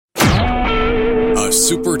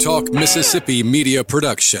SuperTalk Mississippi media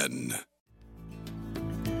production.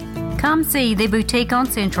 Come see The Boutique on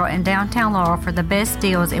Central in downtown Laurel for the best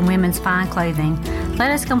deals in women's fine clothing.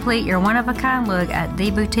 Let us complete your one-of-a-kind look at The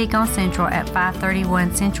Boutique on Central at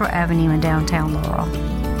 531 Central Avenue in downtown Laurel.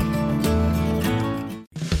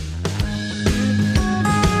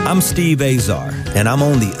 I'm Steve Azar, and I'm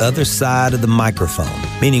on the other side of the microphone,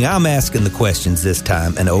 meaning I'm asking the questions this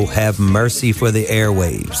time, and oh, have mercy for the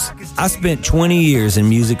airwaves. I spent 20 years in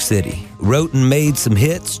Music City, wrote and made some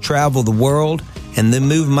hits, traveled the world, and then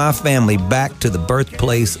moved my family back to the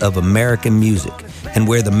birthplace of American music and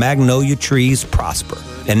where the magnolia trees prosper.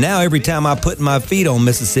 And now every time I put my feet on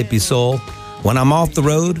Mississippi soil, when I'm off the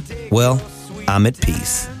road, well, I'm at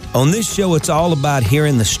peace. On this show, it's all about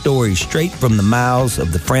hearing the stories straight from the mouths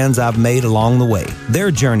of the friends I've made along the way,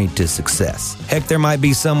 their journey to success. Heck, there might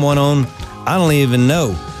be someone on, I don't even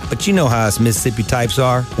know, but you know how us Mississippi types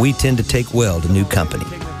are. We tend to take well to new company.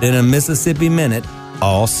 In a Mississippi Minute,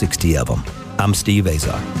 all 60 of them. I'm Steve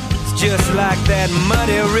Azar. It's just like that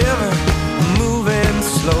muddy river, moving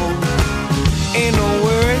slow. Ain't no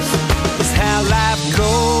worries, it's how life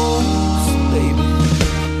goes, baby.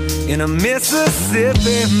 In a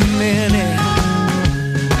Mississippi Minute.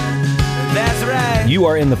 That's right. You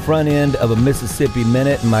are in the front end of a Mississippi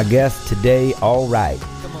Minute, and my guest today, All Right.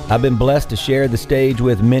 I've been blessed to share the stage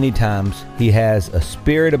with many times. He has a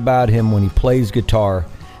spirit about him when he plays guitar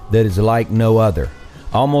that is like no other.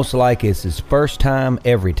 Almost like it's his first time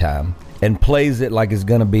every time, and plays it like it's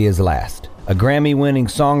going to be his last. A Grammy-winning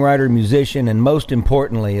songwriter, musician, and most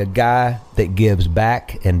importantly, a guy that gives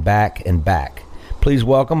back and back and back. Please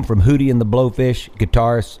welcome from Hootie and the Blowfish,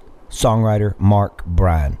 guitarist, songwriter, Mark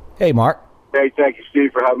Bryan. Hey, Mark. Hey, thank you,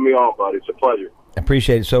 Steve, for having me on, buddy. It's a pleasure. I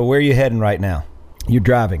appreciate it. So where are you heading right now? You're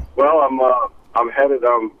driving. Well, I'm headed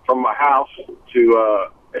from my house to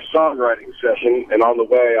a songwriting session, and on the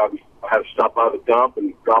way I had to stop by the dump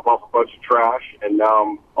and drop off a bunch of trash, and now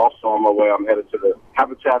I'm also on my way. I'm headed to the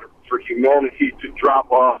Habitat for Humanity to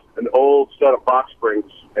drop off an old set of box springs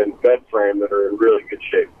and bed frame that are in really good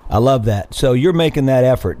shape. I love that. So you're making that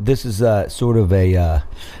effort. This is sort of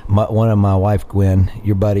one of my wife, Gwen,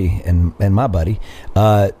 your buddy, and my buddy.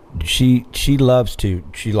 She likes to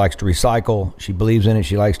recycle. She believes in it.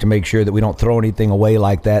 She likes to make sure that we don't throw anything away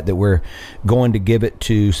like that we're going to give it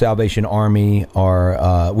to Salvation Army,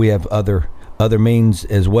 or we have other means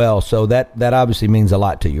as well. So that obviously means a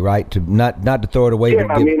lot to you, right? To not to throw it away. Yeah,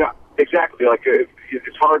 I mean, exactly. Like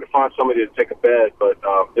it's hard to find somebody to take a bed, but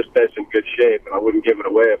this bed's in good shape, and I wouldn't give it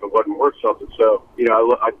away if it wasn't worth something. So,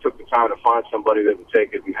 I took the time to find somebody that would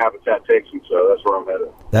take it, and Habitat takes them, so that's where I'm headed.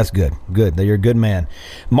 That's good. Good. You're a good man.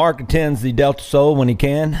 Mark attends the Delta Soul when he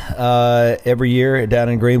can, every year down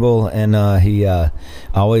in Greenville, and he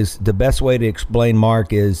always, the best way to explain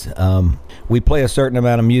Mark is we play a certain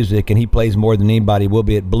amount of music, and he plays more than anybody. We'll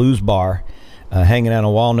be at Blues Bar, hanging out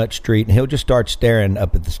on Walnut Street, and he'll just start staring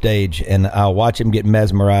up at the stage, and I'll watch him get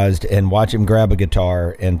mesmerized and watch him grab a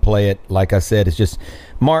guitar and play it. Like I said, it's just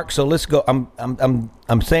Mark. So let's go.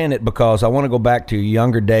 I'm saying it because I want to go back to your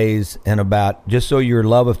younger days and about just so your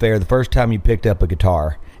love affair, the first time you picked up a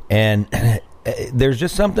guitar, and there's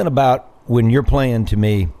just something about when you're playing. To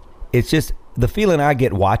me, it's just the feeling I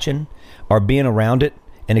get watching or being around it,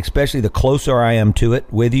 and especially the closer I am to it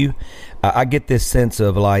with you, I get this sense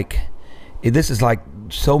of like, this is like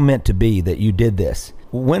so meant to be that you did this.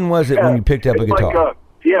 When was it when you picked up a guitar?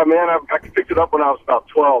 Yeah, man, I picked it up when I was about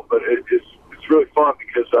 12, but it's really fun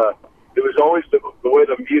because it was always the way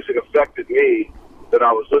the music affected me that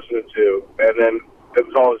I was listening to, and then it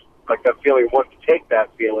was always like that feeling of wanting to take that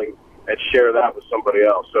feeling and share that with somebody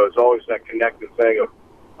else. So it's always that connected thing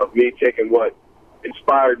of me taking what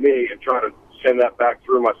inspired me and trying to send that back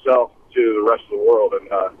through myself to the rest of the world. And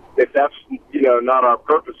if that's not our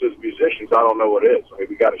purpose as musicians, I don't know what is. I mean,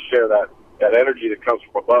 we got to share that energy that comes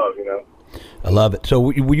from above. I love it.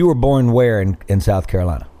 So you were born where in South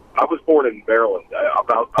Carolina? I was born in Maryland.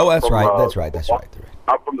 That's right.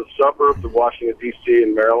 I'm from the suburbs of Washington, D.C.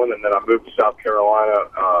 in Maryland, and then I moved to South Carolina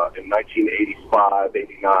in 1985,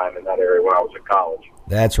 89, in that area when I was at college.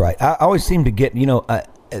 That's right. I always seem to get,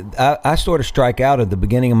 I sort of strike out at the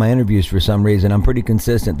beginning of my interviews for some reason. I'm pretty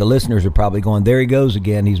consistent. The listeners are probably going, there he goes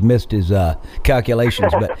again. He's missed his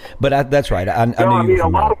calculations. But that's right. I knew you were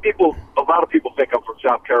from a lot of people think I'm from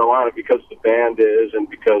South Carolina because the band is and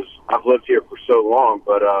because I've lived here for so long.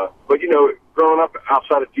 But growing up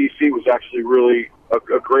outside of D.C. was actually really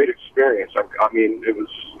a great experience. I mean, it was,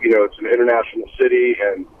 it's an international city,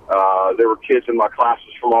 and there were kids in my classes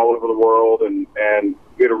from all over the world, and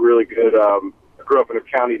we had a really good grew up in a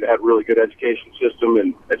county that had a really good education system,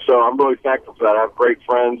 and so I'm really thankful for that. I have great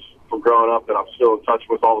friends from growing up that I'm still in touch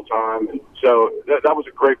with all the time. And so that was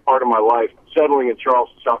a great part of my life. Settling in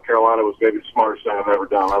Charleston, South Carolina was maybe the smartest thing I've ever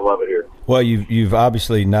done. I love it here. Well, you've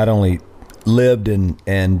obviously not only lived and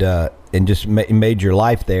just made your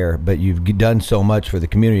life there, but you've done so much for the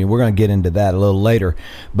community. We're going to get into that a little later.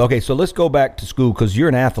 But okay, so let's go back to school because you're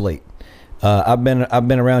an athlete. I've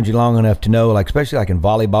been around you long enough to know, like, especially like in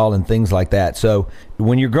volleyball and things like that. So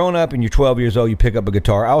when you're growing up and you're 12 years old, you pick up a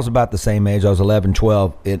guitar. I was about the same age. I was 11,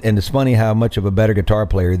 12. And it's funny how much of a better guitar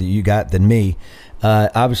player that you got than me.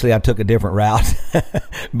 Obviously I took a different route,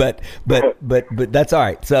 but that's all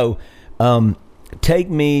right. So, take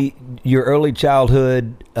me your early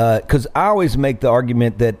childhood. 'Cause I always make the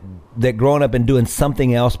argument that growing up and doing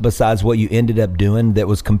something else besides what you ended up doing that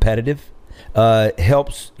was competitive,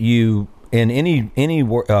 helps you in any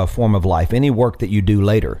form of life, any work that you do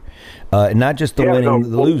later, not just the winning,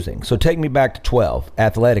 the losing. So take me back to 12.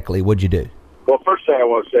 Athletically, what'd you do? Well, first thing I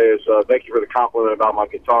want to say is thank you for the compliment about my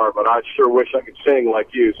guitar, but I sure wish I could sing like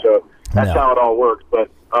you. So that's how it all works. But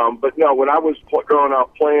no, when I was growing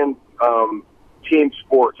up, playing team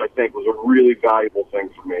sports, I think, was a really valuable thing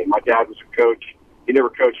for me. My dad was a coach. He never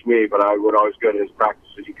coached me, but I would always go to his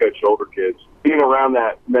practices. He coached older kids. Being around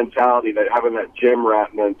that mentality, that having that gym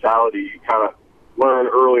rat mentality, you kind of learn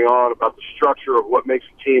early on about the structure of what makes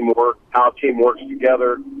a team work, how a team works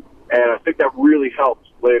together, and I think that really helped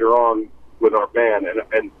later on with our band.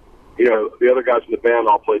 And you know, the other guys in the band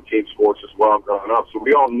all played team sports as well growing up, so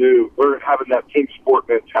we all knew having that team sport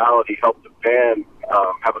mentality helped the band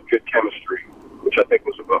have a good chemistry, which I think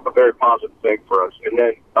was a very positive thing for us. And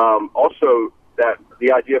then also that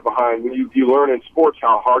the idea behind when you learn in sports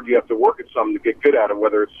how hard you have to work at something to get good at it,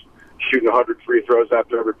 whether it's shooting 100 free throws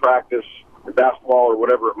after every practice, or basketball, or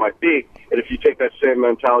whatever it might be. And if you take that same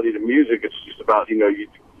mentality to music, it's just about, you know, you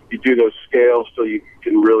do those scales till you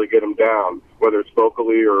can really get them down, whether it's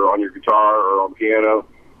vocally or on your guitar or on piano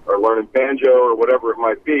or learning banjo or whatever it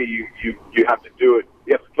might be. You have to do it.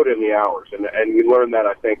 You have to put in the hours, and we learned that,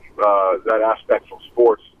 I think, that aspect from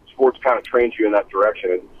sports. Sports kind of trains you in that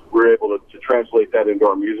direction, and we're able to translate that into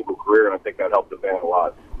our musical career, and I think that helped the band a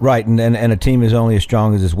lot. Right, and a team is only as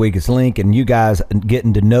strong as its weakest link, and you guys,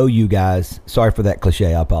 getting to know you guys, sorry for that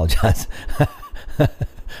cliche, I apologize. I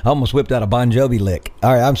almost whipped out a Bon Jovi lick.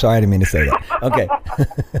 All right, I'm sorry, I didn't mean to say that. Okay.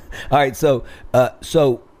 All right, so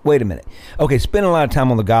wait a minute. Okay, spend a lot of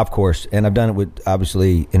time on the golf course, and I've done it with,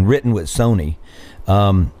 obviously, and written with Sony,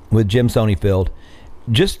 with Jim Sonyfield.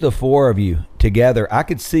 Just the four of you together, I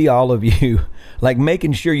could see all of you like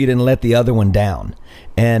making sure you didn't let the other one down.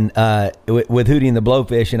 And with Hootie and the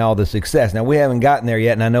Blowfish and all the success. Now, we haven't gotten there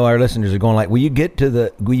yet, and I know our listeners are going like, will you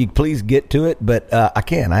please get to it? But I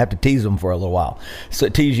have to tease them for a little while. So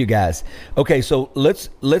tease you guys. Okay, so let's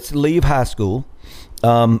leave high school.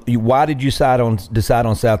 Why did you decide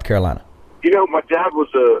on South Carolina? You know, my dad was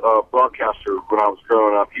a broadcaster when I was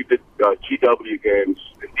growing up. He did GW games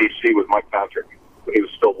in D.C. with Mike Patrick when he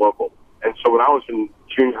was still local. And so when I was in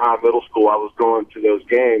junior high, middle school, I was going to those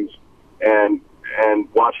games and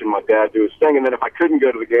watching my dad do his thing. And then if I couldn't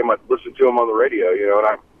go to the game, I'd listen to him on the radio, you know,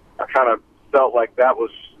 and I kind of felt like that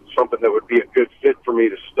was something that would be a good fit for me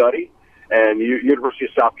to study. And University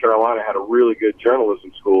of South Carolina had a really good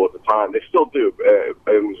journalism school at the time. They still do. It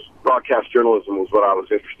was broadcast journalism was what I was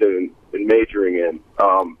interested in majoring in.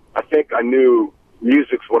 I think I knew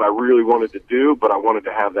music's what I really wanted to do, but I wanted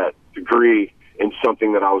to have that degree in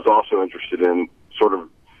something that I was also interested in, sort of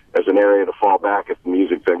as an area to fall back if the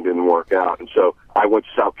music thing didn't work out. And so I went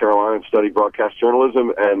to South Carolina and studied broadcast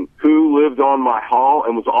journalism, and who lived on my hall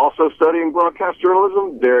and was also studying broadcast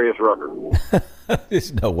journalism? Darius Rucker.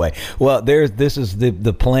 There's no way. Well, this is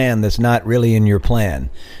the plan that's not really in your plan.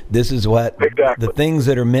 This is what exactly. The things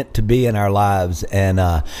that are meant to be in our lives. And,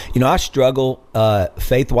 I struggle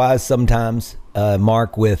faith-wise sometimes,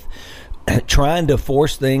 Mark, with trying to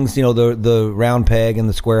force things, the round peg and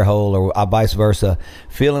the square hole, or vice versa,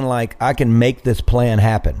 feeling like I can make this plan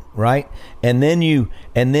happen, right? And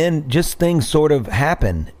then just things sort of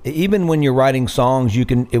happen. Even when you're writing songs,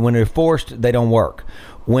 when they're forced, they don't work.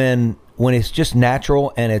 When it's just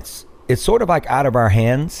natural and it's sort of like out of our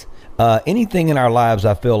hands. Anything in our lives,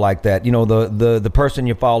 I feel like that. The person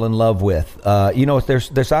you fall in love with. They're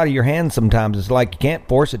out of your hands sometimes. It's like you can't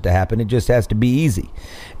force it to happen. It just has to be easy.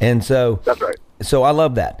 And so that's right. So I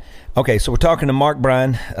love that. Okay, so we're talking to Mark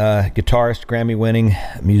Bryan, guitarist, Grammy-winning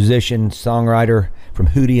musician, songwriter from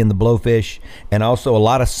Hootie and the Blowfish, and also a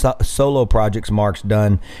lot of solo projects Mark's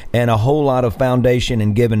done, and a whole lot of foundation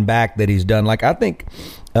and giving back that he's done. Like, I think,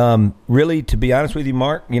 really, to be honest with you,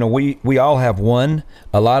 Mark, we all have one.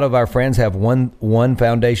 A lot of our friends have one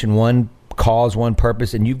foundation, one cause, one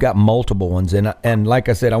purpose, and you've got multiple ones. And like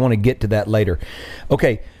I said, I want to get to that later.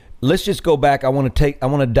 Okay, let's just go back. I want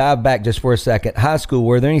to dive back just for a second. High school,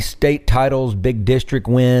 were there any state titles, big district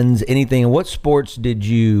wins, anything? And what sports did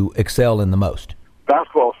you excel in the most?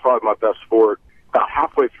 Basketball was probably my best sport. About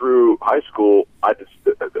halfway through high school,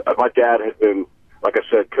 my dad had been, like I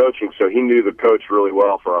said, coaching, so he knew the coach really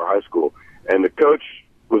well for our high school. And the coach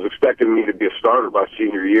was expecting me to be a starter by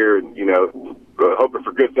senior year and, hoping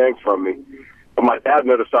for good things from me. But my dad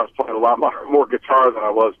noticed I was playing a lot more guitar than I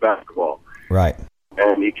was basketball. Right.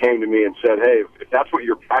 And he came to me and said, hey, if that's what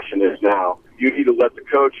your passion is now, you need to let the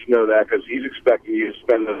coach know that because he's expecting you to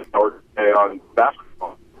spend an hour a day on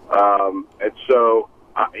basketball. And so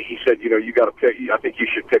he said, you got to pick. I think you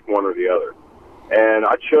should pick one or the other. And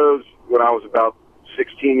I chose, when I was about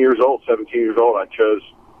 17 years old, I chose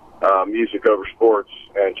music over sports,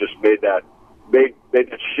 and just made that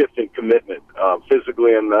shift in commitment,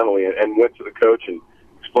 physically and mentally, and went to the coach and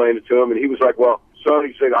explained it to him. And he was like, well, son,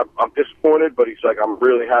 he's like, I'm disappointed, but he's like, I'm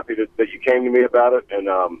really happy that you came to me about it.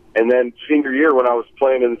 And then senior year, when I was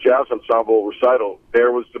playing in the jazz ensemble recital,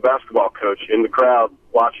 there was the basketball coach in the crowd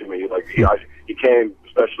watching me. Like he came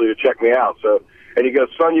especially to check me out. So, and he goes,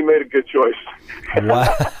 son, you made a good choice.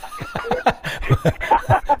 Wow.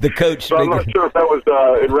 The coach. So I'm not sure if that was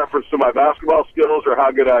in reference to my basketball skills or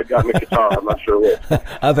how good I got in the guitar. I'm not sure which.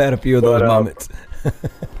 I've had a few of those moments.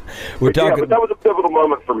 But that was a pivotal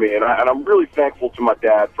moment for me, and I'm really thankful to my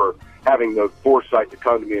dad for having the foresight to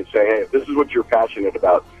come to me and say, hey, if this is what you're passionate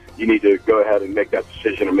about, you need to go ahead and make that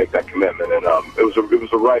decision and make that commitment. And it was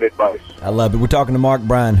the right advice. I love it. We're talking to Mark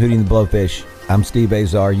Bryan, Hootie and the Blowfish. I'm Steve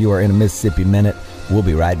Azar. You are in a Mississippi Minute. We'll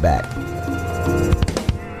be right back.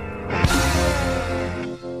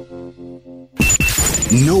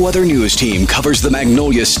 No other news team covers the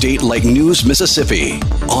Magnolia State like News Mississippi.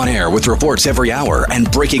 On air with reports every hour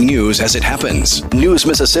and breaking news as it happens. News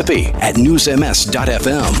Mississippi at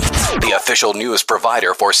newsms.fm, the official news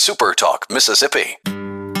provider for Super Talk Mississippi.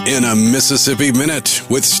 In a Mississippi Minute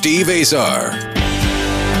with Steve Azar.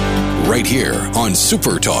 Right here on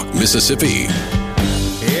Super Talk Mississippi.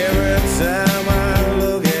 Every time I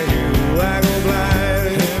look at you, I go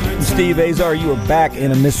blind. Steve Azar, you are back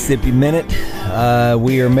in a Mississippi Minute.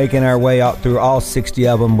 We are making our way out through all 60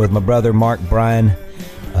 of them with my brother Mark Bryan,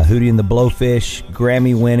 Hootie and the Blowfish,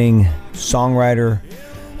 Grammy-winning songwriter,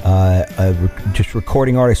 just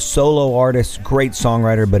recording artist, solo artist, great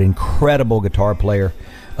songwriter, but incredible guitar player.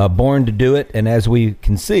 Born to do it, and as we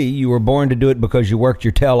can see, you were born to do it because you worked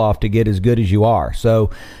your tail off to get as good as you are. So,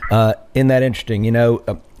 isn't that interesting?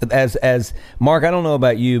 As Mark, I don't know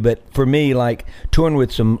about you, but for me, like touring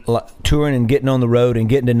and getting on the road and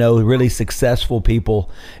getting to know really successful people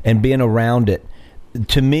and being around it,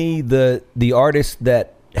 to me, the artists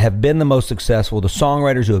that have been the most successful, the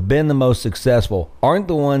songwriters who have been the most successful, aren't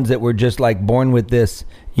the ones that were just like born with this.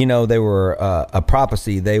 They were a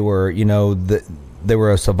prophecy. They were, they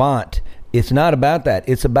were a savant. It's not about that.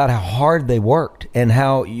 It's about how hard they worked and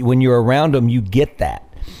how when you're around them, you get that.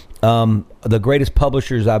 The greatest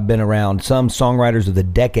publishers I've been around, some songwriters of the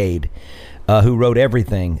decade who wrote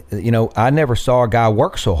everything. I never saw a guy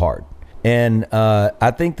work so hard. And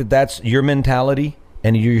I think that's your mentality.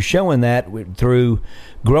 And you're showing that through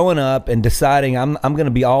growing up and deciding I'm going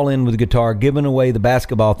to be all in with guitar, giving away the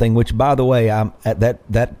basketball thing, which, by the way,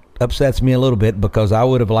 that upsets me a little bit because I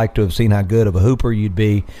would have liked to have seen how good of a hooper you'd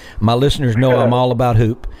be. My listeners know I'm all about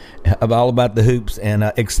I'm all about the hoops,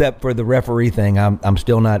 and except for the referee thing, I'm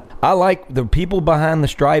still not. I like the people behind the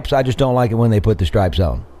stripes. I just don't like it when they put the stripes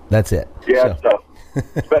on. That's it. Yeah, it's tough.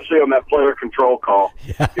 Especially on that player control call.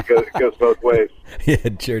 Yeah. It goes both ways. Yeah,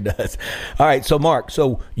 it sure does. All right, so Mark,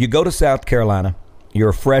 you go to South Carolina. You're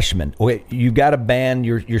a freshman. You got a band.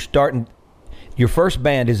 You're starting. Your first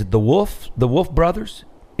band, is it the Wolf Brothers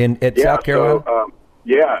at South Carolina?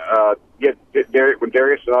 When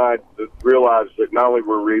Darius and I realized that not only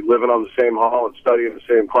were we living on the same hall and studying the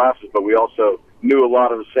same classes, but we also knew a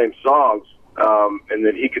lot of the same songs, and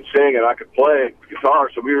that he could sing and I could play guitar.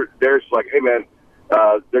 So Darius was like, hey man,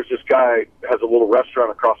 there's this guy has a little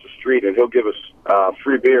restaurant across the street, and he'll give us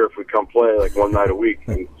free beer if we come play like one night a week.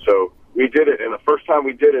 And so we did it. And the first time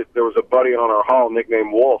we did it, there was a buddy on our hall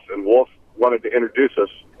nicknamed Wolf, and Wolf wanted to introduce us.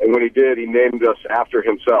 And when he did, he named us after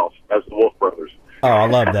himself as the Wolf Brothers. Oh, I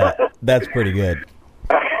love that. That's pretty good.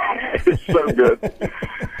 It's so good.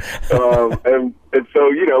 And so,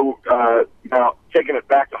 now taking it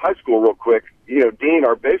back to high school real quick, Dean,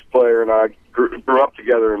 our bass player, and I grew up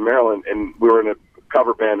together in Maryland, and we were in a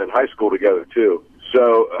cover band in high school together, too.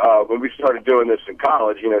 So when we started doing this in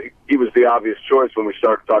college, he was the obvious choice when we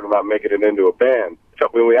started talking about making it into a band.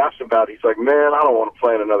 when we asked him about it, he's like, man, I don't want to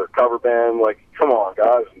play in another cover band. Like, come on,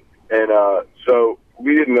 guys. And so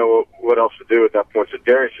we didn't know what else to do at that point. So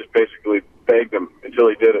Darius just basically begged him until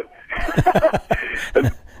he did it.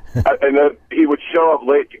 And then he would show up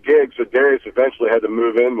late to gigs, so Darius eventually had to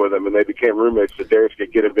move in with him, and they became roommates so Darius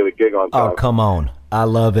could get him to the gig on time. Oh, come on. I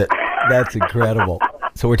love it. That's incredible.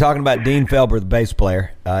 So we're talking about Dean Felber, the bass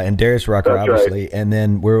player, and Darius Rucker, That's obviously. Right. And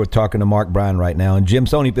then we're talking to Mark Bryan right now. And Jim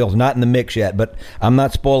Sonyfield's not in the mix yet, but I'm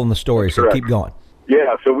not spoiling the story, That's so correct. keep going.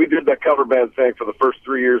 Yeah, so we did that cover band thing for the first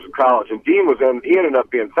 3 years of college, and Dean he ended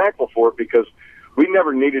up being thankful for it because we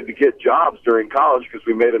never needed to get jobs during college because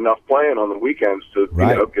we made enough playing on the weekends to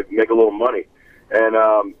Right. make a little money, and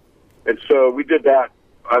so we did that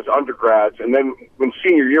as undergrads. And then when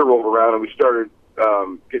senior year rolled around and we started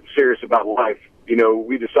getting serious about life,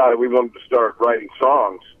 we decided we wanted to start writing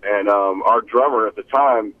songs. And our drummer at the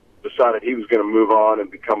time decided he was going to move on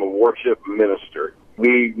and become a worship minister.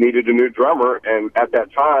 We needed a new drummer, and at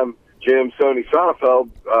that time, Jim Sonnefeld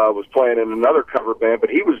was playing in another cover band, but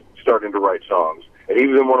he was starting to write songs. And he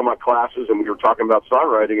was in one of my classes, and we were talking about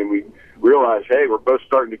songwriting, and we realized, hey, we're both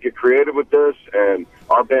starting to get creative with this, and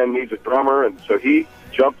our band needs a drummer. And so he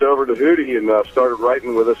jumped over to Hootie and started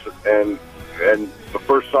writing with us, and the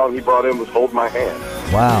first song he brought in was Hold My Hand.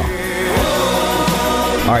 Wow.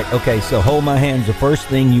 All right, okay, so Hold My Hand's the first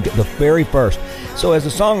thing you get, the very first. So as a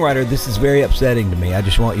songwriter, this is very upsetting to me. I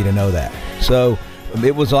just want you to know that. So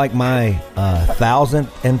it was like my 1,000th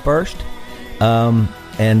and first.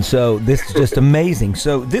 And so this is just amazing.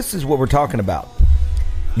 So this is what we're talking about.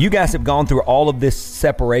 You guys have gone through all of this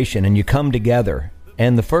separation and you come together.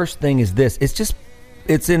 And the first thing is this.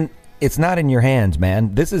 It's not in your hands,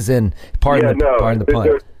 man. This is in pardon the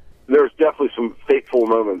pun. There's definitely some fateful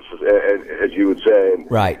moments, as you would say. And,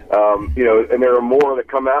 right. And there are more that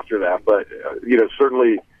come after that. But,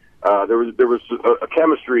 certainly there was a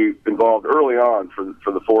chemistry involved early on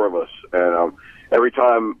for the four of us. And every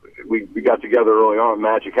time we got together early on,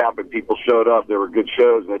 magic happened. People showed up. There were good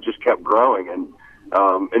shows, and it just kept growing. And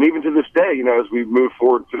even to this day, as we move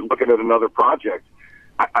forward to looking at another project,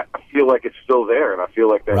 I feel like it's still there, and I feel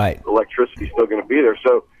like that electricity is still going to be there.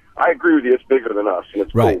 So I agree with you. It's bigger than us, and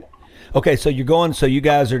it's cool. Okay, so so you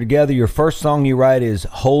guys are together. Your first song you write is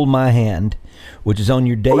Hold My Hand, which is on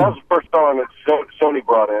your debut. Well, that was the first song that Sony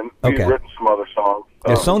brought in. We've written some other songs.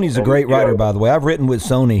 Yeah, Sony's a great writer, by the way. I've written with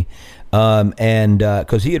Sony, and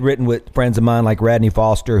because he had written with friends of mine like Radney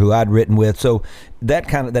Foster, who I'd written with. So that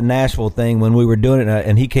kind of the Nashville thing when we were doing it,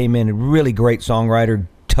 and he came in, a really great songwriter,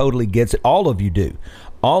 totally gets it. All of you do.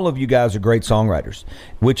 All of you guys are great songwriters,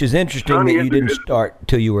 which is interesting that you didn't start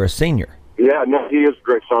till you were a senior. Yeah, no, he is a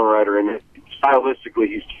great songwriter, and stylistically,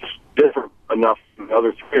 he's just different enough from the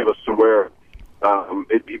other three of us to where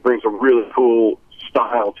he brings a really cool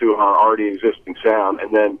style to our already existing sound.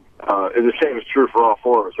 And then the same is true for all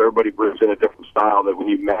four of us. Everybody brings in a different style that when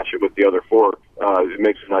you match it with the other four, it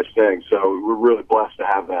makes a nice thing. So we're really blessed to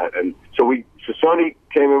have that. And so Sony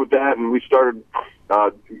came in with that, and we started.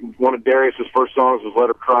 One of Darius's first songs was Let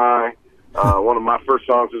Her Cry. One of my first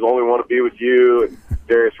songs is Only Want to Be With You, and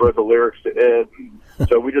Darius wrote the lyrics to it.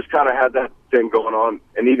 So we just kind of had that thing going on.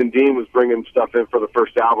 And even Dean was bringing stuff in for the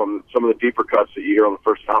first album. Some of the deeper cuts that you hear on the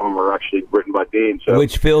first album are actually written by Dean. So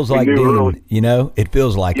which feels like Dean, it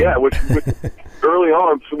feels like him. Yeah, which early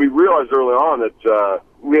on, so we realized early on that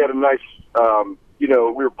we had a nice, we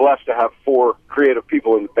were blessed to have four creative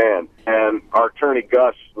people in the band. And our attorney,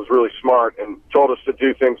 Gus, was really smart and told us to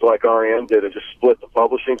do things like R.E.M. did and just split the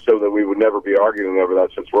publishing so that we would never be arguing over that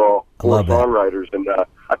since we're all four songwriters. And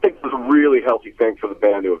I think it was a really healthy thing for the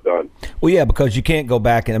band to have done. Well, yeah, because you can't go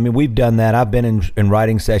back. And I mean, we've done that. I've been in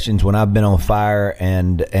writing sessions when I've been on fire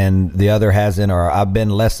and the other hasn't, or I've been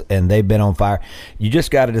less and they've been on fire. You just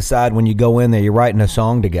got to decide when you go in there, you're writing a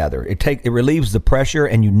song together. It relieves the pressure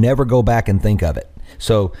and you never go back and think of it.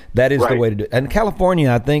 So that is the way to do it. And California,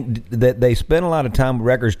 I think that they spend a lot of time with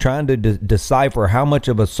records trying to decipher how much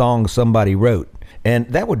of a song somebody wrote. And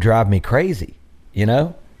that would drive me crazy,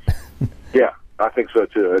 Yeah, I think so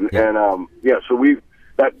too. And so we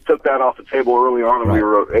took that off the table early on, and we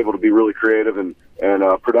were able to be really creative and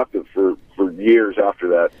productive for years after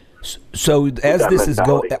that. So as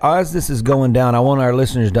this is going down, I want our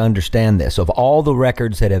listeners to understand this. Of all the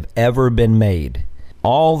records that have ever been made,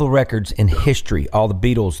 all the records in history, all the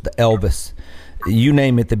Beatles, the Elvis, you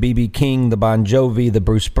name it, the B.B. King, the Bon Jovi, the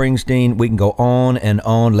Bruce Springsteen, we can go on and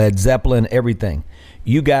on, Led Zeppelin, everything.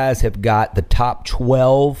 You guys have got the top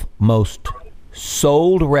 12 most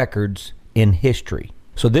sold records in history.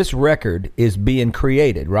 So this record is being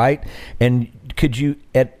created, right? And could you,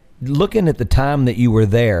 looking at the time that you were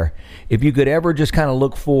there, if you could ever just kind of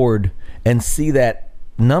look forward and see that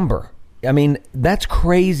number. I mean, that's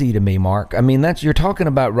crazy to me, Mark. I mean, you're talking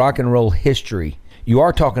about rock and roll history. You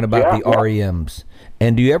are talking about the REMs.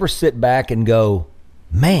 And do you ever sit back and go,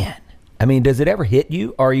 man, I mean, does it ever hit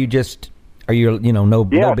you? Or are you no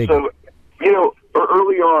big? So,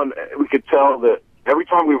 early on, we could tell that every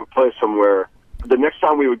time we would play somewhere, the next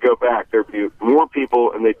time we would go back, there'd be more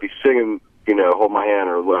people and they'd be singing, Hold My Hand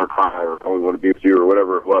or Let Her Cry or Only Want to Be With You or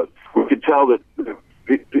whatever it was. We could tell that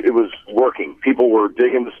it was working. People were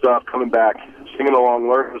digging the stuff, coming back, singing along,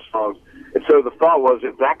 learning the songs. And so the thought was,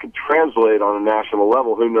 if that could translate on a national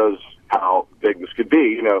level, who knows how big this could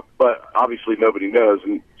be, But obviously nobody knows.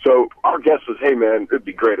 And so our guess was, hey, man, it'd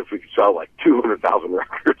be great if we could sell like 200,000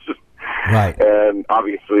 records. Right. And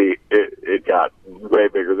obviously it got way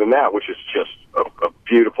bigger than that, which is just a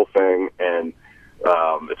beautiful thing. And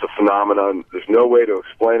it's a phenomenon. There's no way to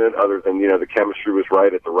explain it other than, the chemistry was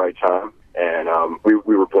right at the right time. And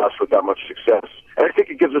we were blessed with that much success. And I think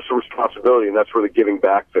it gives us a responsibility, and that's where the giving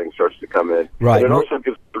back thing starts to come in. Right. And it also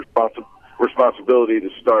gives responsibility to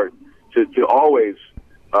start to always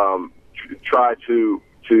try to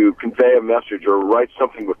convey a message or write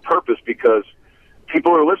something with purpose, because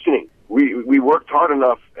people are listening. We worked hard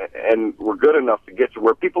enough and we're good enough to get to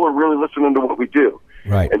where people are really listening to what we do.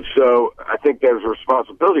 Right. And so I think there's a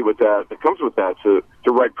responsibility that comes with that to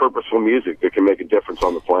write purposeful music that can make a difference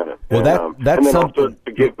on the planet. Well, that's and then something also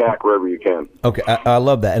to give back wherever you can. Okay, I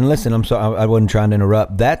love that. And listen, I'm sorry, I wasn't trying to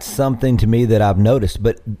interrupt. That's something to me that I've noticed,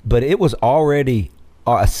 but it was already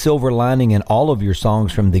a silver lining in all of your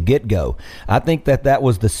songs from the get-go. I think that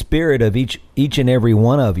was the spirit of each and every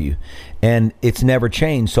one of you, and it's never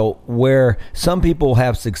changed. So where some people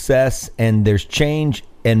have success and there's change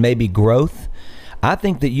and maybe growth, I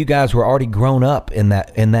think that you guys were already grown up in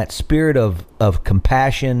that spirit of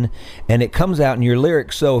compassion, and it comes out in your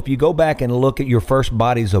lyrics. So if you go back and look at your first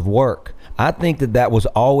bodies of work, I think that was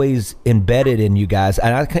always embedded in you guys.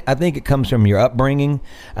 And I think it comes from your upbringing.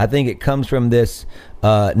 I think it comes from this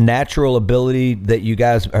natural ability that you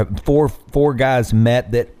guys, four guys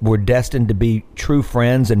met that were destined to be true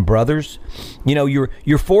friends and brothers.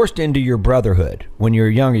 You're forced into your brotherhood when you're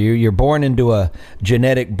younger. You're born into a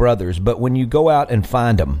genetic brothers. But when you go out and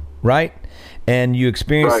find them, right, and you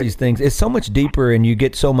experience these things, it's so much deeper and you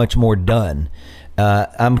get so much more done.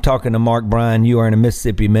 I'm talking to Mark Bryan. You are in a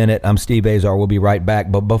Mississippi Minute. I'm Steve Azar. We'll be right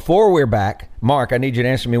back. But before we're back, Mark, I need you to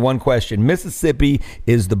answer me one question. Mississippi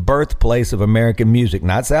is the birthplace of American music,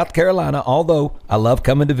 not South Carolina, although I love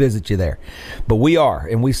coming to visit you there. But we are,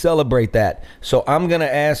 and we celebrate that. So I'm going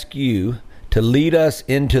to ask you to lead us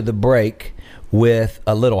into the break with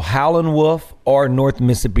a little Howlin' Wolf or North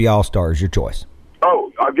Mississippi All-Stars, your choice.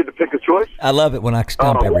 Oh, I get to pick a choice? I love it when I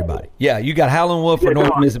stump everybody. Yeah, you got Howlin' Wolf or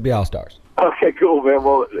North Mississippi All-Stars. Okay, cool, man.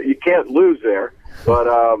 Well, you can't lose there, but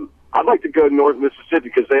I'd like to go to North Mississippi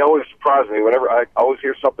because they always surprise me. Whenever I always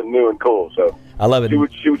hear something new and cool. So I love it. See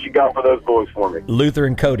what you got for those boys for me. Luther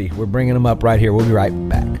and Cody, we're bringing them up right here. We'll be right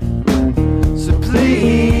back. So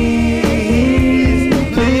please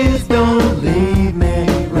don't leave me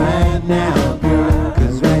right now, girl.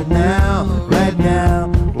 'Cause right now,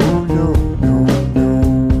 oh no.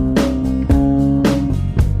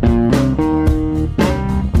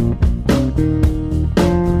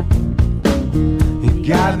 You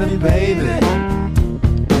got me, baby.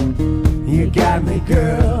 You got me,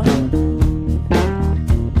 girl.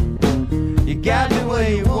 You got me where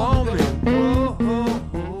you want me.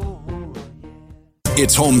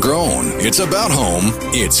 It's homegrown. It's about home.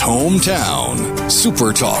 It's hometown.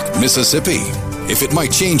 Super Talk, Mississippi. If it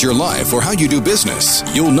might change your life or how you do business,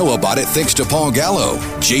 you'll know about it thanks to Paul Gallo,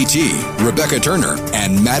 JT, Rebecca Turner,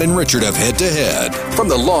 and Matt and Richard of Head to Head. From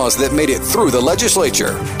the laws that made it through the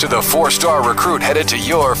legislature to the 4-star recruit headed to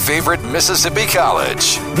your favorite Mississippi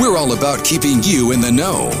college, we're all about keeping you in the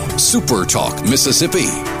know. Super Talk, Mississippi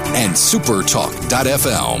and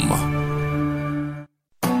supertalk.fm.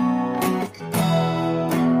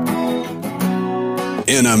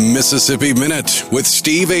 In a Mississippi Minute with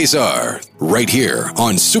Steve Azar, right here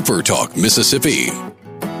on Super Talk Mississippi.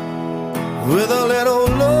 With a little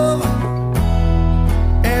love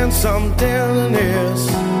and some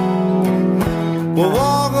tenderness, we'll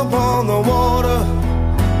walk upon the water,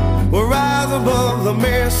 we'll rise above the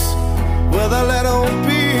mist with a little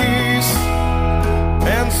peace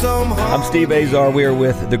and some heart. I'm Steve Azar. We are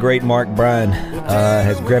with the great Mark Bryan.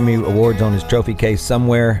 Has Grammy Awards on his trophy case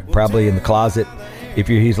somewhere, probably in the closet.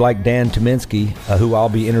 He's like Dan Tominski, who I'll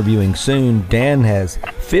be interviewing soon. Dan has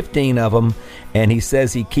 15 of them, and he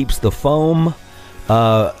says he keeps the foam.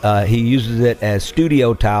 He uses it as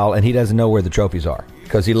studio towel, and he doesn't know where the trophies are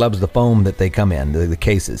because he loves the foam that they come in, the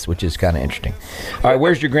cases, which is kind of interesting. All right,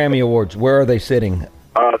 where's your Grammy Awards? Where are they sitting?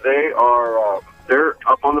 They are they're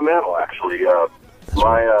up on the mantle, actually.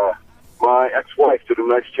 My ex-wife did a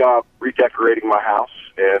nice job redecorating my house,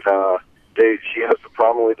 and she has it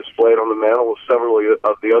prominently displayed on the mantle with several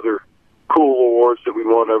of the other cool awards that we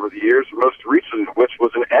won over the years. Most recent of which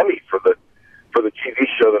was an Emmy for the TV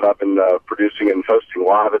show that I've been producing and hosting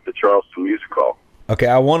live at the Charleston Music Hall. Okay,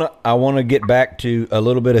 I want to get back to a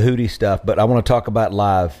little bit of Hootie stuff, but I want to talk about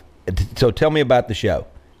live. So tell me about the show.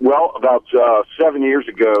 Well, about 7 years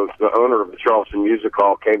ago, the owner of the Charleston Music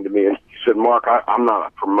Hall came to me and he said, "Mark, I'm not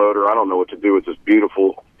a promoter. I don't know what to do with this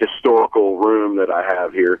beautiful historical room that I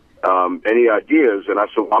have here. Any ideas?" And I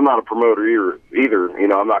said, "I'm not a promoter either. You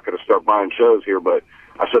know, I'm not going to start buying shows here, but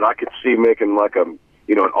I said I could see making like an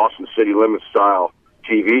Austin City Limits style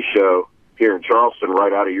TV show here in Charleston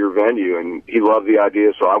right out of your venue." And he loved the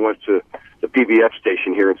idea, so I went to the PBS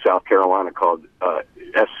station here in South Carolina called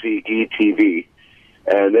SCE-TV,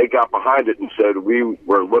 and they got behind it and said, "We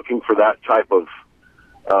were looking for that type of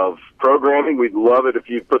programming. We'd love it if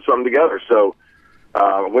you'd put something together." So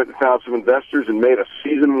I went and found some investors and made a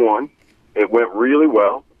season 1. It went really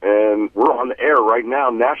well, and we're on the air right now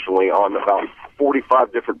nationally on about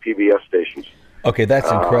 45 different PBS stations. Okay,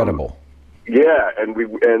 that's incredible. Yeah, and we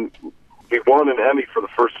won an Emmy for the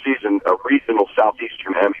first season, a regional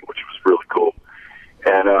Southeastern Emmy, which was really cool.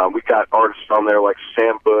 And we got artists on there like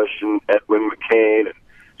Sam Bush and Edwin McCain and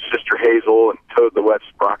Sister Hazel and Toad the Wet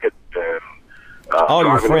Sprocket and all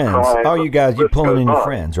your friends, all you guys, you're pulling in your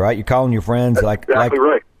friends, right? You're calling your friends. That's exactly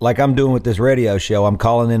right. Like I'm doing with this radio show. I'm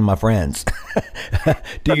calling in my friends.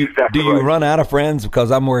 Do you run out of friends?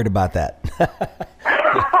 Because I'm worried about that.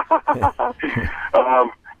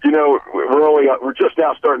 We're just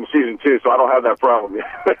now starting season 2, so I don't have that problem yet.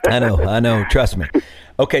 I know. Trust me.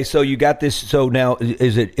 Okay, so you got this. So now,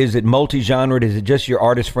 is it multi-genre? Is it just your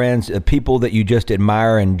artist friends, people that you just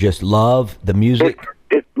admire and just love the music?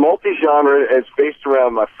 It's multi-genre. It's based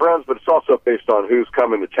around my friends, but it's also based on who's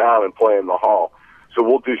coming to town and playing the hall. So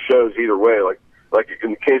we'll do shows either way. Like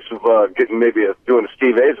in the case of doing a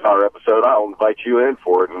Steve Azar episode, I'll invite you in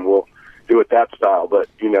for it, and we'll do it that style. But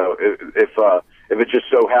if it just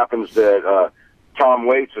so happens that Tom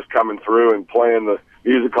Waits is coming through and playing the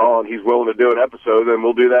music hall and he's willing to do an episode, then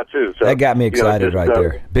we'll do that too. So that got me excited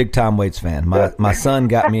there. Big Tom Waits fan. My son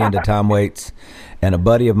got me into Tom Waits, and a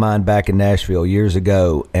buddy of mine back in Nashville years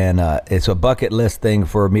ago, and it's a bucket list thing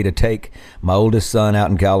for me to take my oldest son out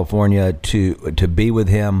in California to be with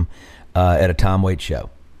him at a Tom Waits show.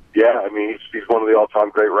 Yeah, I mean he's one of the all-time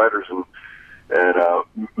great writers and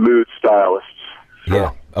mood stylists. So.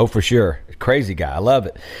 Yeah. Oh, for sure. Crazy guy. I love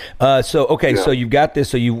it. So you've got this.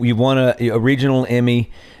 So you won a regional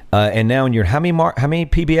Emmy, and now in your how many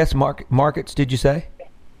PBS markets did you say?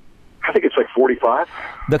 I think it's like 45.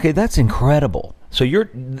 Okay, that's incredible. So you're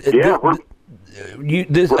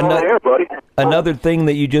another thing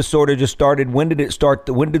that you just started. When did it start?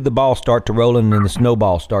 When did the ball start to rolling and the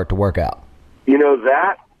snowball start to work out?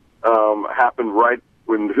 That happened right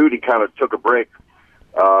when Hootie kind of took a break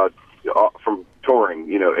from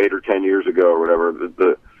touring, 8 or 10 years ago or whatever.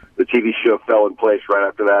 The TV show fell in place right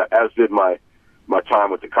after that, as did my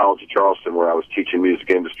time with the College of Charleston, where I was teaching music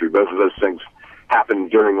industry. Both of those things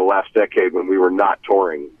happened during the last decade when we were not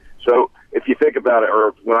touring. So if you think about it,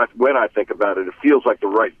 or when I think about it, it feels like the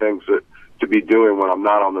right things to be doing when I'm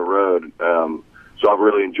not on the road. So I've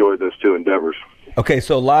really enjoyed those two endeavors. Okay,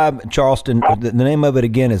 so Live Charleston, the name of it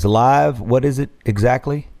again is Live. What is it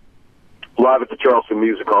exactly? Live at the Charleston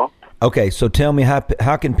Music Hall. Okay, so tell me, how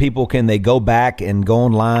can they go back and go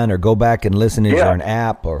online or go back and listen? Is there an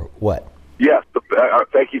app or what? Yes,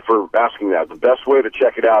 thank you for asking that. The best way to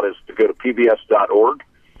check it out is to go to pbs.org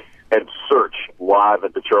and search Live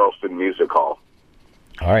at the Charleston Music Hall.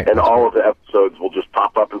 All right. And all of the episodes will just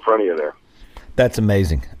pop up in front of you there. That's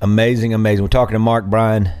amazing. Amazing. We're talking to Mark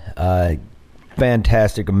Bryan.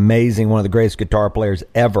 Fantastic, amazing, one of the greatest guitar players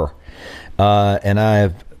ever. And I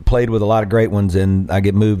have played with a lot of great ones, and I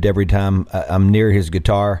get moved every time I'm near his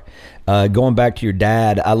guitar. Going back to your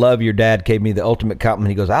dad, I love your dad gave me the ultimate compliment.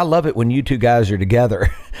 He goes, "I love it when you two guys are together."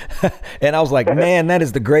 And I was like, man, that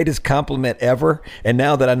is the greatest compliment ever. And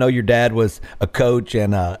now that I know your dad was a coach,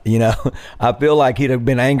 and I feel like he'd have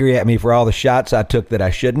been angry at me for all the shots I took that I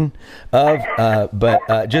shouldn't have.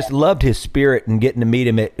 But just loved his spirit, and getting to meet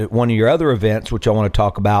him at one of your other events, which I want to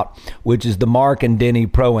talk about, which is the Mark and Denny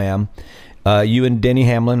Pro-Am. You and Denny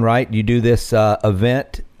Hamlin, right? You do this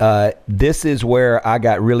event. This is where I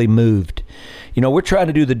got really moved. We're trying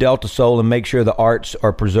to do the Delta Soul and make sure the arts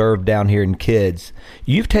are preserved down here in kids.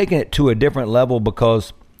 You've taken it to a different level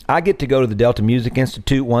because I get to go to the Delta Music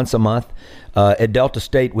Institute once a month at Delta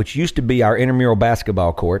State, which used to be our intramural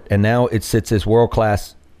basketball court, and now it sits as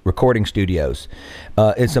world-class recording studios.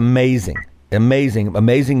 It's amazing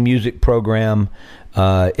music program.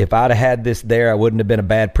 If I'd have had this there, I wouldn't have been a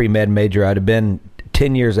bad pre-med major. I'd have been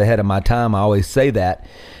 10 years ahead of my time. I always say that.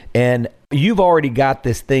 And you've already got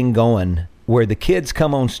this thing going where the kids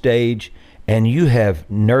come on stage and you have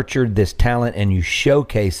nurtured this talent and you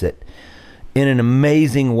showcase it in an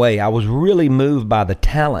amazing way. I was really moved by the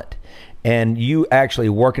talent and you actually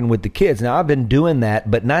working with the kids. Now, I've been doing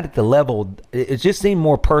that, but not at the level. It just seemed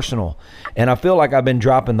more personal. And I feel like I've been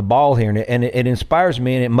dropping the ball here, and it inspires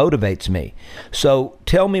me and it motivates me. So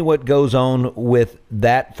tell me what goes on with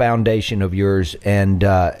that foundation of yours and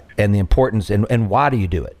the importance, and why do you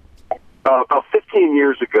do it? About 15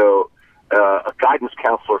 years ago, a guidance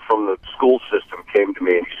counselor from the school system came to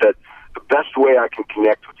me and he said, the best way I can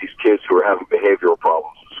connect with these kids who are having behavioral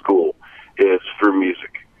problems in school is through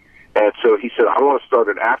music. And so he said, I want to start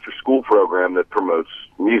an after-school program that promotes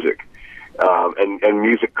music and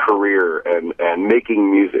music career and making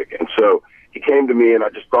music. And so he came to me, and I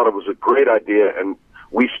just thought it was a great idea. And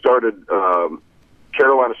we started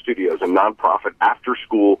Carolina Studios, a nonprofit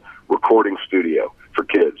after-school recording studio for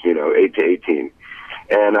kids, 8 to 18.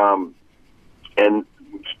 And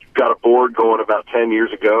got a board going about 10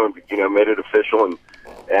 years ago and, made it official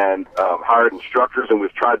and hired instructors, and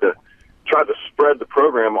we've tried to spread the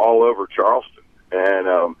program all over Charleston.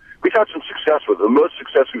 And we've had some success with it. The most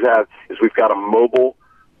success we've had is we've got a mobile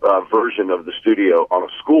version of the studio on a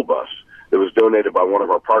school bus that was donated by one of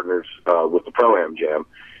our partners with the Pro-Am Jam.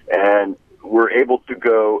 And we're able to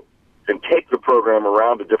go and take the program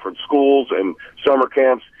around to different schools and summer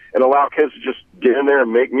camps and allow kids to just get in there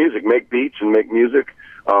and make music, make beats and make music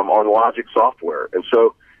on Logic software. And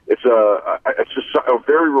so it's just a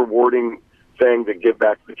very rewarding thing to give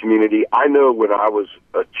back to the community. I know when I was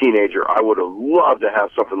a teenager, I would have loved to have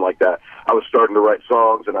something like that. I was starting to write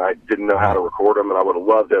songs, and I didn't know how to record them, and I would have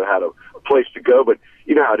loved to have had a place to go. But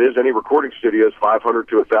you know how it is. Any recording studio is $500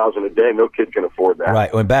 to $1,000 a day. No kid can afford that.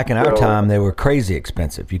 Right. When back in our time, they were crazy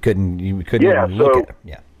expensive. You couldn't even look at them.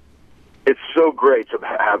 Yeah. It's so great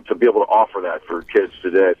to be able to offer that for kids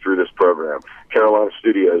today through this program. Carolina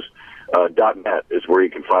Studios. .net is where you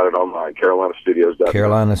can find it online. CarolinaStudios.net.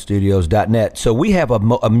 CarolinaStudios.net. So we have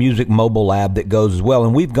a music mobile lab that goes as well,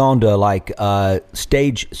 and we've gone to like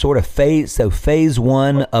stage sort of phase. So phase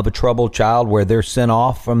one of a troubled child, where they're sent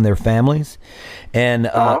off from their families, and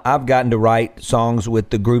I've gotten to write songs with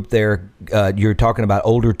the group there. You're talking about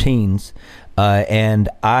older teens, and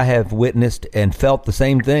I have witnessed and felt the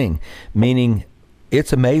same thing, meaning.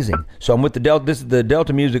 It's amazing. So I'm with the Delta. This is the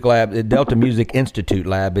Delta Music Lab. The Delta Music Institute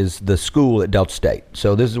Lab is the school at Delta State.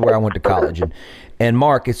 So this is where I went to college. And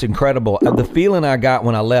Mark, it's incredible. The feeling I got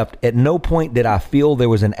when I left, at no point did I feel there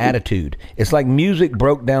was an attitude. It's like music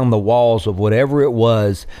broke down the walls of whatever it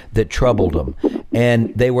was that troubled them.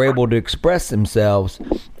 And they were able to express themselves.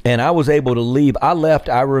 And I was able to leave. I left,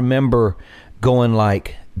 I remember going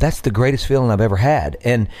like, that's the greatest feeling I've ever had.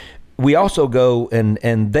 And we also go, and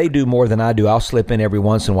they do more than I do. I'll slip in every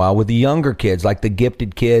once in a while with the younger kids, like the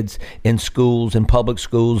gifted kids in schools, in public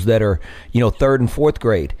schools that are, 3rd and 4th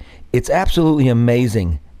grade. It's absolutely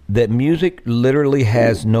amazing that music literally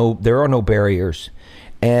there are no barriers.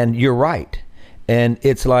 And you're right. And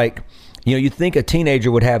it's like, you think a teenager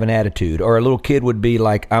would have an attitude, or a little kid would be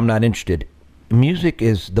like, I'm not interested. Music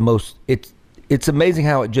is the most, it's amazing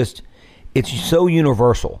how it's so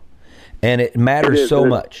universal, and it matters so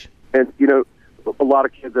much. And, a lot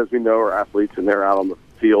of kids, as we know, are athletes, and they're out on the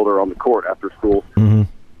field or on the court after school,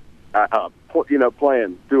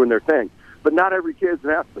 playing, doing their thing. But not every kid's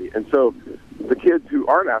an athlete. And so the kids who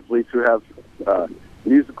aren't athletes, who have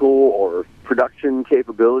musical or production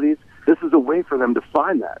capabilities, this is a way for them to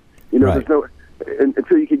find that. Right. There's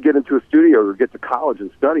until you can get into a studio or get to college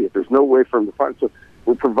and study it, there's no way for them to find it. So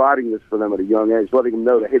we're providing this for them at a young age, letting them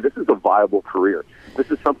know that, hey, this is a viable career. This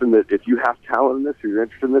is something that if you have talent in this or you're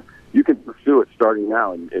interested in this, you can pursue it starting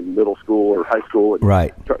now in middle school or high school. And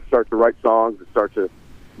right. Start to write songs and start to,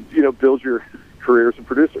 build your career as a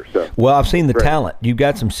producer. So, well, I've seen the talent. You've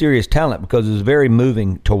got some serious talent, because it's very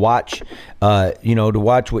moving to watch, to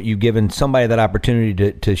watch what you've given somebody that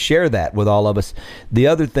opportunity to share that with all of us. The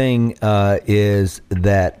other thing is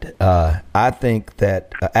that I think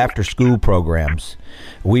that after school programs,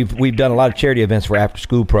 we've done a lot of charity events for after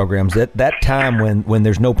school programs. That time when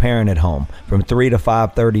there's no parent at home, from 3 to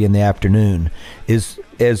 5:30 in the afternoon, is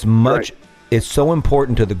as much. Right. It's so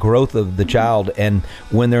important to the growth of the child, and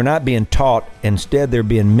when they're not being taught, instead they're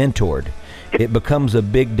being mentored. it becomes a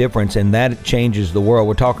big difference, and that changes the world.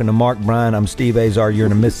 We're talking to Mark Bryan. I'm Steve Azar. You're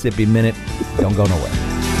in a Mississippi Minute. Don't go nowhere.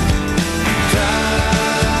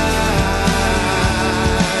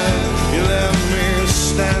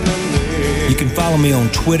 You can follow me on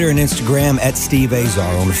Twitter and Instagram at Steve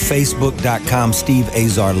Azar, on Facebook.com Steve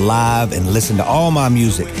Azar Live, and listen to all my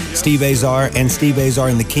music, Steve Azar and Steve Azar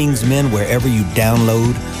and the King's Men, wherever you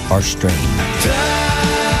download or stream.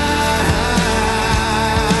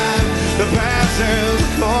 The past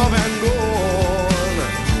has come and gone.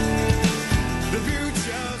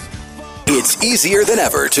 It's easier than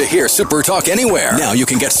ever to hear Super Talk anywhere. Now you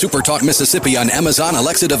can get Super Talk Mississippi on Amazon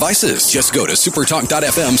Alexa devices. Just go to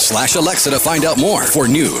supertalk.fm/Alexa to find out more. For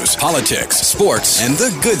news, politics, sports, and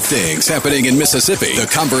the good things happening in Mississippi. The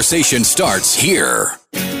conversation starts here.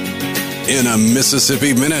 In a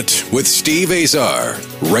Mississippi Minute with Steve Azar.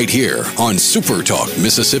 Right here on Super Talk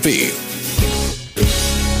Mississippi.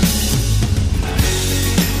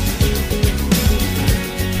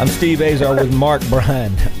 I'm Steve Azar with Mark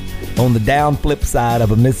Bryan. On the down flip side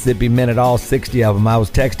of a Mississippi Minute, all 60 of them. I was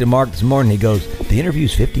texting Mark this morning. He goes, the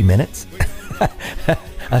interview's 50 minutes?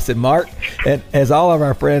 I said, Mark, and as all of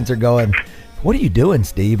our friends are going, what are you doing,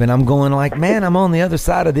 Steve? And I'm going like, man, I'm on the other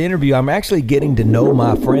side of the interview. I'm actually getting to know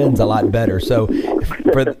my friends a lot better. So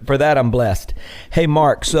for that, I'm blessed. Hey,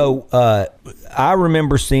 Mark, so I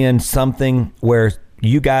remember seeing something where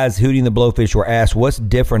you guys, Hootie and the Blowfish, were asked, what's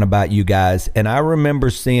different about you guys? And I remember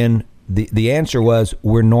seeing the answer was,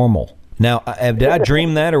 we're normal. Now, did I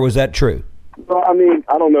dream that, or was that true? Well, I mean,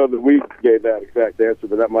 I don't know that we gave that exact answer,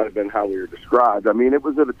 but that might have been how we were described. I mean, it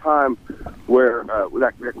was at a time where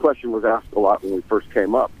that question was asked a lot when we first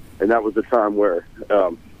came up, and that was the time where,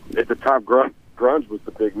 at the time, grunge was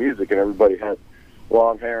the big music, and everybody had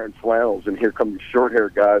long hair and flannels, and here come these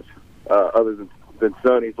short-haired guys, other than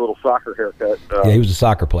Sonny's little soccer haircut. Yeah, he was a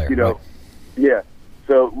soccer player. You know, right? Yeah.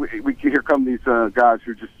 So we here come these guys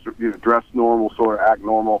who just dress normal, sort of act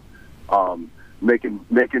normal,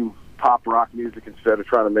 making pop rock music instead of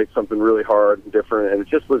trying to make something really hard and different. And it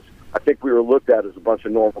just was, I think we were looked at as a bunch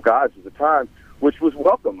of normal guys at the time, which was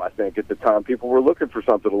welcome, I think, at the time. People were looking for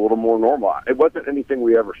something a little more normal. It wasn't anything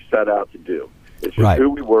we ever set out to do. It's just who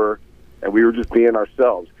we were, and we were just being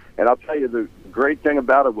ourselves. And I'll tell you, the great thing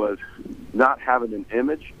about it was not having an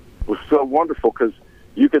image was so wonderful, because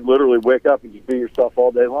you could literally wake up and just be yourself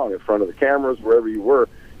all day long in front of the cameras, wherever you were.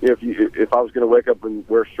 If I was going to wake up and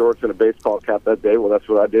wear shorts and a baseball cap that day, well, that's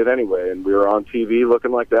what I did anyway. And we were on TV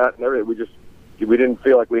looking like that and everything. We didn't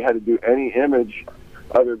feel like we had to do any image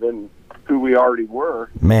other than who we already were.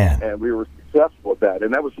 Man. And we were successful at that.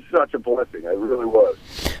 And that was such a blessing. It really was.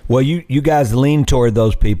 Well, you guys lean toward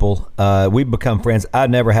those people. We've become friends. I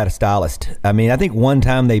never had a stylist. I mean, I think one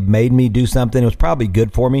time they made me do something. It was probably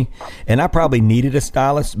good for me, and I probably needed a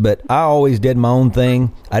stylist, but I always did my own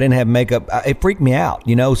thing. I didn't have makeup. It freaked me out,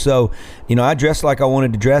 So, I dressed like I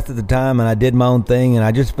wanted to dress at the time, and I did my own thing, and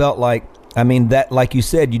I just felt like, that, like you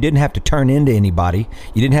said, you didn't have to turn into anybody.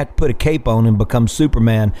 You didn't have to put a cape on and become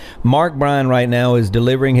Superman. Mark Bryan right now is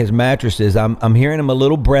delivering his mattresses. I'm hearing him a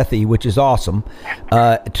little breathy, which is awesome,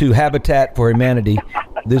 to Habitat for Humanity.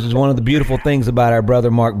 This is one of the beautiful things about our brother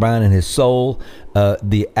Mark Bryan and his soul.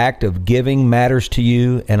 The act of giving matters to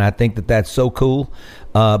you, and I think that that's so cool.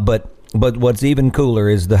 But what's even cooler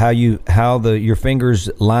is how your fingers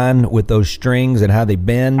line with those strings and how they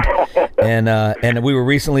bend. And we were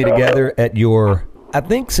recently together at I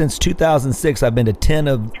think since 2006, I've been to 10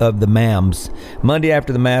 of the MAMs. Monday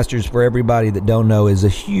After the Masters, for everybody that don't know, is a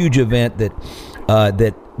huge event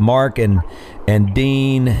that Mark and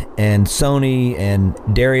Dean and Sony and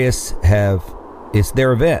Darius have. It's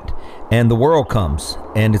their event, and the world comes,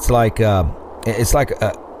 and it's like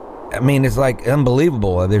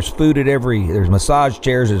unbelievable. There's food at there's massage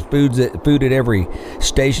chairs, there's food at every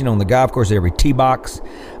station on the golf course, every tee box.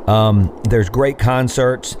 There's great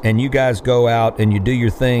concerts, and you guys go out and you do your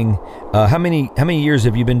thing. How many years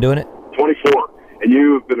have you been doing it? 24. And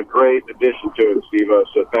you have been a great addition to it, Steve.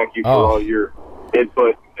 So thank you for all your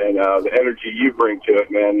input and the energy you bring to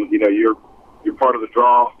it, man. You're part of the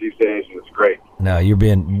draw these days, and it's great. No, you're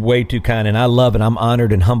being way too kind, and I love it. I'm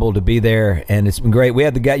honored and humbled to be there, and it's been great.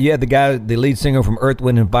 You had the lead singer from Earth,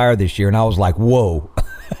 Wind & Fire this year, and I was like, whoa.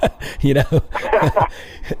 You know,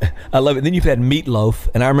 I love it. Then you've had Meatloaf,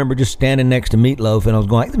 and I remember just standing next to Meatloaf, and I was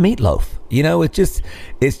going, like, the Meatloaf. You know, it's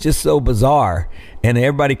just so bizarre. And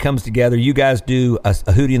everybody comes together. You guys do a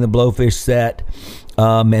Hootie and the Blowfish set,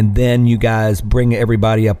 and then you guys bring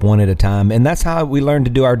everybody up one at a time. And that's how we learned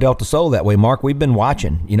to do our Delta Soul that way. Mark, we've been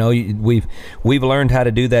watching. You know, we've learned how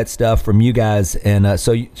to do that stuff from you guys. And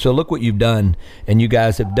so look what you've done, and you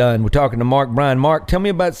guys have done. We're talking to Mark Bryan. Mark, tell me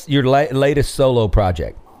about your latest solo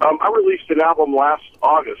project. I released an album last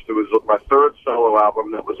August. It was my third solo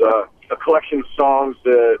album. That was a collection of songs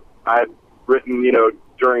that I had written, you know,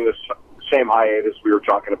 during this same hiatus we were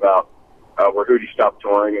talking about, where Hootie stopped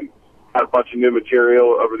touring, and had a bunch of new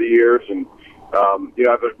material over the years. And, you know,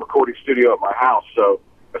 I have a recording studio at my house, so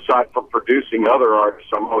aside from producing other artists,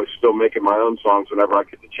 I'm always still making my own songs whenever I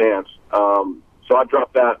get the chance. So I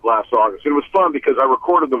dropped that last August. It was fun because I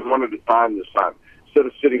recorded them one at a time this time. Instead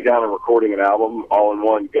of sitting down and recording an album all in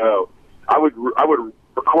one go, I would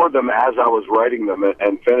record them as I was writing them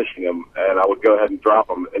and finishing them, and I would go ahead and drop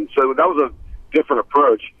them. And so that was a different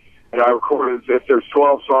approach. And I recorded, if there's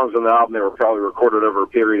 12 songs on the album, they were probably recorded over a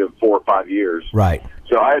period of 4 or 5 years. Right.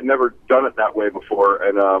 So I had never done it that way before,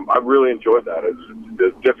 and I really enjoyed that. It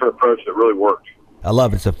was a different approach that really worked. I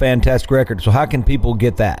love it. It's a fantastic record. So how can people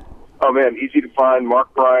get that? Oh, man, easy to find.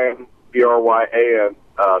 Mark Bryan, Bryan.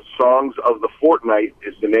 Songs of the Fortnight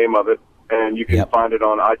is the name of it, and you can find it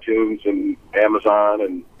on iTunes and Amazon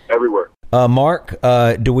and everywhere. Mark,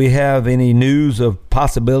 do we have any news of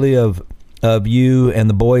possibility of you and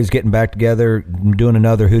the boys getting back together, doing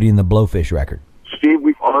another Hootie and the Blowfish record? Steve,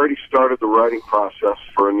 we've already started the writing process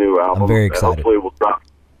for a new album. I'm very excited. Hopefully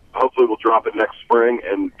we'll drop it next spring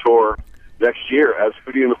and tour next year as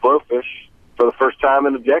Hootie and the Blowfish for the first time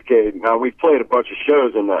in a decade. Now, we've played a bunch of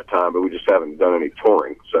shows in that time, but we just haven't done any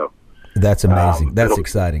touring. So that's amazing. That's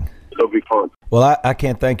exciting. It'll be fun. Well, I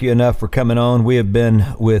can't thank you enough for coming on. We have been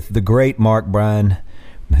with the great Mark Bryan,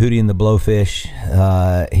 Hootie and the Blowfish.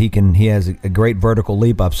 He has a great vertical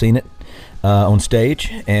leap. I've seen it on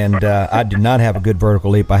stage, and I did not have a good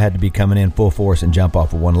vertical leap. I had to be coming in full force and jump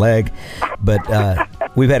off of one leg. But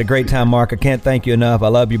we've had a great time, Mark. I can't thank you enough. I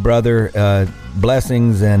love you, brother.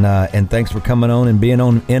 Blessings, and thanks for coming on and being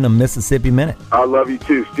on in a Mississippi Minute. I love you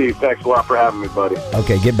too, Steve. Thanks a lot for having me, buddy.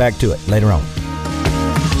 Okay, get back to it later on.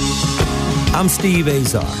 I'm Steve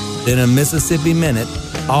Azar. In a Mississippi Minute,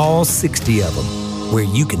 all 60 of them, where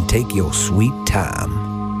you can take your sweet time.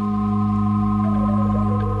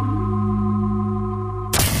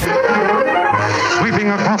 Sweeping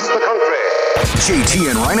across the country. JT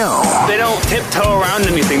and Rhino. They don't tiptoe around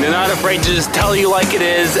anything. They're not afraid to just tell you like it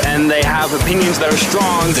is, and they have opinions that are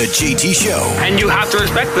strong. The JT Show. And you have to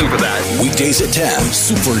respect them for that. Weekdays at 10,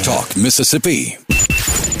 Super Talk, Mississippi.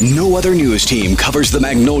 No other news team covers the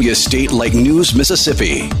Magnolia State like News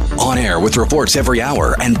Mississippi. On air with reports every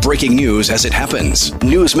hour and breaking news as it happens.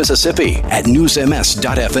 News Mississippi at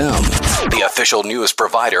newsms.fm. The official news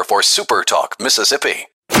provider for Super Talk, Mississippi.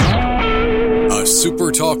 A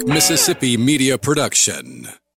Super Talk Mississippi media production.